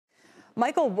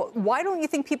Michael, why don't you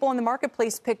think people in the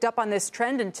marketplace picked up on this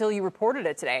trend until you reported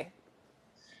it today?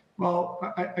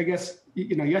 Well, I guess,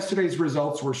 yesterday's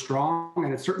results were strong,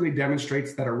 and it certainly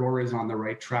demonstrates that Aurora is on the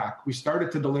right track. We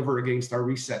started to deliver against our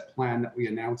reset plan that we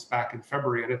announced back in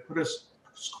February, and it put us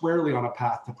squarely on a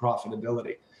path to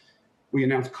profitability. We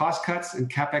announced cost cuts and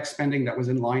CapEx spending that was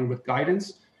in line with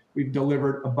guidance. We've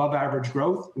delivered above average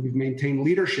growth. We've maintained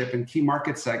leadership in key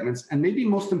market segments. And maybe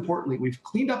most importantly, we've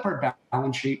cleaned up our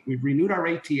balance sheet. We've renewed our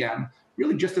ATM,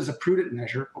 really just as a prudent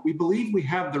measure. But we believe we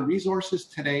have the resources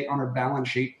today on our balance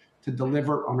sheet to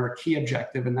deliver on our key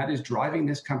objective, and that is driving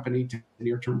this company to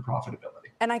near-term profitability.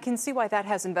 And I can see why that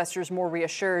has investors more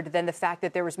reassured than the fact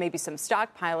that there was maybe some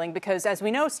stockpiling, because as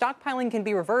we know, stockpiling can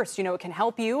be reversed. It can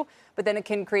help you, but then it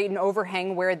can create an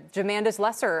overhang where demand is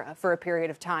lesser for a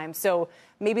period of time. So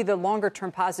maybe the longer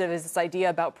term positive is this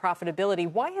idea about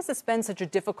profitability. Why has this been such a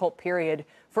difficult period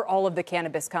for all of the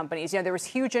cannabis companies? There was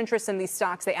huge interest in these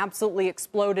stocks. They absolutely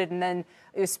exploded. And then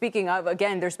speaking of,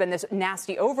 again, there's been this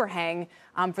nasty overhang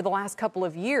for the last couple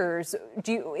of years.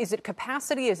 Is it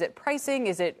capacity? Is it pricing?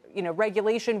 Is it,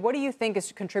 regulation? What do you think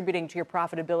is contributing to your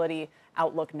profitability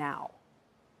outlook now?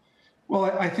 Well,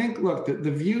 I think, look,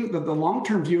 the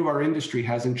long-term view of our industry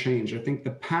hasn't changed. I think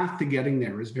the path to getting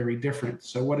there is very different.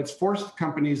 So what it's forced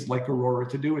companies like Aurora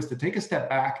to do is to take a step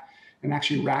back and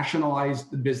actually rationalize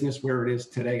the business where it is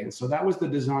today. And so that was the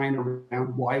design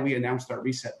around why we announced our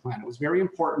reset plan. It was very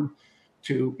important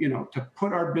to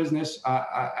put our business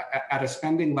at a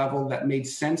spending level that made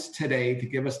sense today to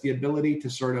give us the ability to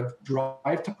sort of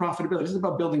drive to profitability. This is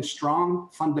about building strong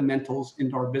fundamentals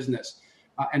into our business.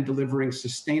 And delivering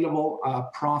sustainable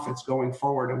profits going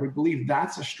forward. And we believe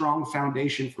that's a strong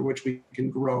foundation for which we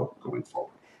can grow going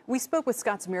forward. We spoke with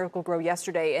Scott's Miracle-Gro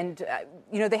yesterday, and,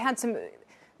 they had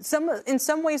in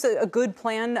some ways, a good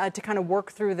plan to kind of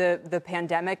work through the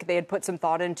pandemic. They had put some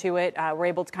thought into it, were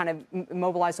able to kind of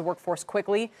mobilize the workforce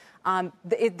quickly.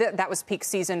 That was peak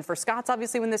season for Scott's,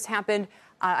 obviously, when this happened.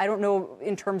 I don't know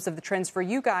in terms of the trends for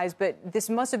you guys, but this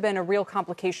must have been a real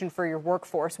complication for your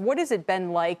workforce. What has it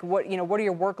been like? What are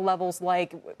your work levels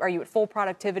like? Are you at full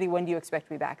productivity? When do you expect to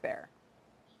be back there?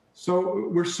 So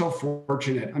we're so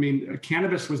fortunate. I mean,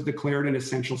 cannabis was declared an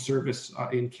essential service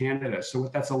in Canada. So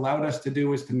what that's allowed us to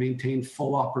do is to maintain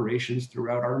full operations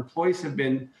throughout. Our employees have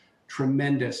been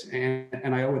tremendous,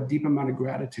 and I owe a deep amount of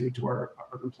gratitude to our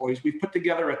employees. We've put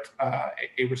together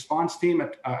a response team,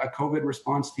 a COVID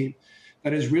response team,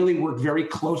 that has really worked very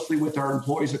closely with our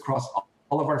employees across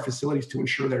all of our facilities to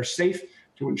ensure they're safe,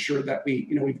 to ensure that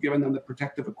we've given them the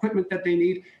protective equipment that they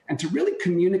need, and to really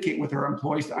communicate with our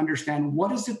employees to understand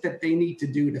what is it that they need to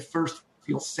do to first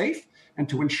feel safe and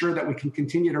to ensure that we can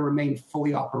continue to remain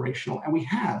fully operational. And we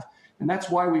have. And that's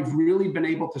why we've really been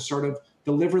able to sort of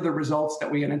deliver the results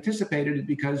that we had anticipated,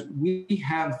 because we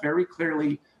have very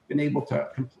clearly been able to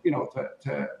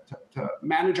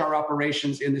manage our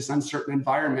operations in this uncertain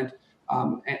environment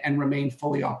and remain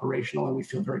fully operational. And we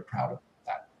feel very proud of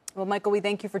that. Well, Michael, we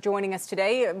thank you for joining us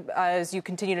today as you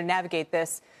continue to navigate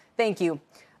this. Thank you.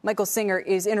 Michael Singer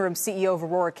is interim CEO of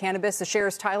Aurora Cannabis. The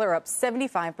shares, Tyler, up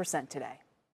 75% today.